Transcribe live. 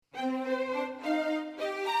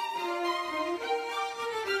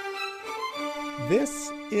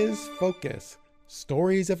This is Focus,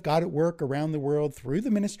 stories of God at work around the world through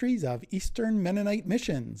the ministries of Eastern Mennonite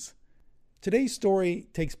Missions. Today's story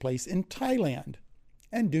takes place in Thailand,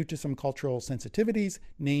 and due to some cultural sensitivities,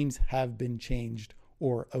 names have been changed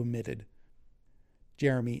or omitted.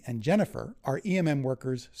 Jeremy and Jennifer are EMM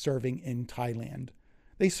workers serving in Thailand.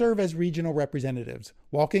 They serve as regional representatives,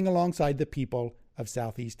 walking alongside the people of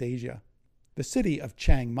Southeast Asia. The city of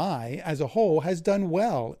Chiang Mai as a whole has done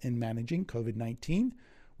well in managing COVID-19,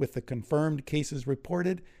 with the confirmed cases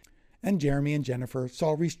reported, and Jeremy and Jennifer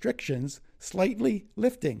saw restrictions slightly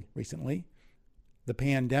lifting recently. The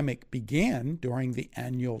pandemic began during the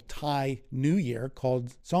annual Thai New Year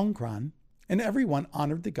called Songkran, and everyone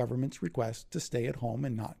honored the government's request to stay at home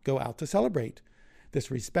and not go out to celebrate.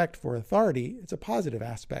 This respect for authority is a positive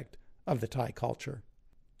aspect of the Thai culture.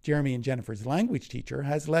 Jeremy and Jennifer's language teacher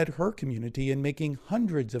has led her community in making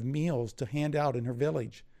hundreds of meals to hand out in her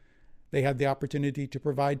village. They had the opportunity to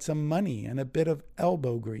provide some money and a bit of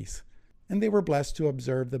elbow grease, and they were blessed to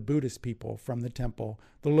observe the Buddhist people from the temple,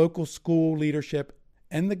 the local school leadership,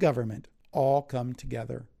 and the government all come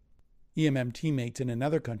together. EMM teammates in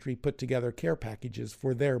another country put together care packages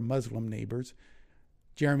for their Muslim neighbors.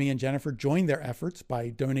 Jeremy and Jennifer joined their efforts by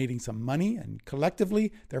donating some money, and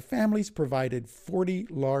collectively, their families provided 40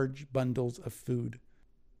 large bundles of food.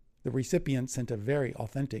 The recipients sent a very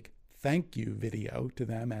authentic thank you video to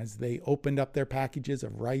them as they opened up their packages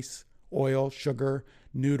of rice, oil, sugar,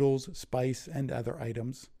 noodles, spice, and other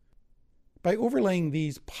items. By overlaying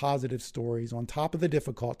these positive stories on top of the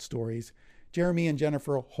difficult stories, Jeremy and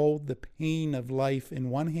Jennifer hold the pain of life in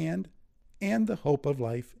one hand and the hope of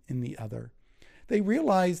life in the other. They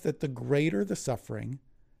realize that the greater the suffering,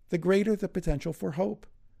 the greater the potential for hope.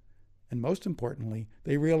 And most importantly,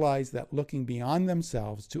 they realize that looking beyond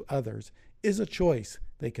themselves to others is a choice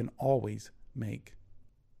they can always make.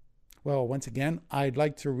 Well, once again, I'd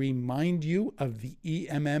like to remind you of the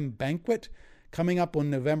EMM banquet coming up on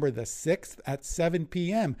November the 6th at 7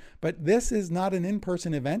 p.m. But this is not an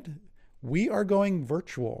in-person event. We are going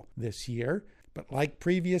virtual this year. But like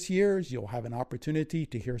previous years, you'll have an opportunity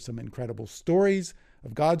to hear some incredible stories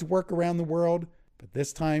of God's work around the world, but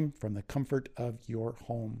this time from the comfort of your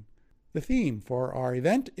home. The theme for our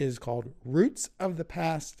event is called Roots of the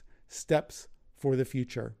Past, Steps for the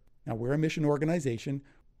Future. Now, we're a mission organization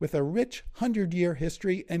with a rich 100-year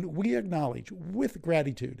history, and we acknowledge with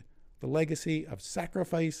gratitude the legacy of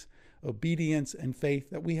sacrifice, obedience, and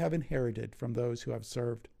faith that we have inherited from those who have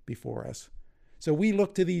served before us. So we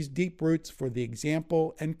look to these deep roots for the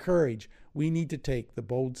example and courage we need to take the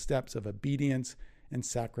bold steps of obedience and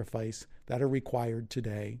sacrifice that are required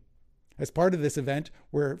today. As part of this event,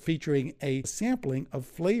 we're featuring a sampling of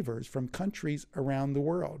flavors from countries around the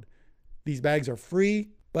world. These bags are free,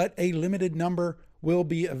 but a limited number will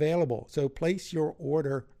be available, so place your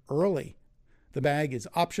order early. The bag is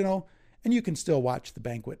optional, and you can still watch the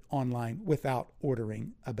banquet online without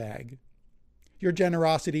ordering a bag. Your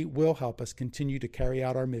generosity will help us continue to carry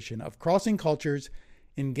out our mission of crossing cultures,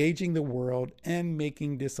 engaging the world, and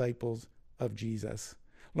making disciples of Jesus.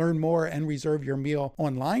 Learn more and reserve your meal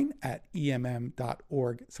online at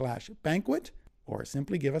emm.org/banquet, or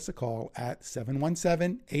simply give us a call at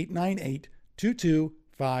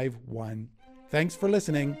 717-898-2251. Thanks for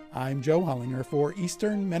listening. I'm Joe Hollinger for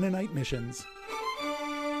Eastern Mennonite Missions.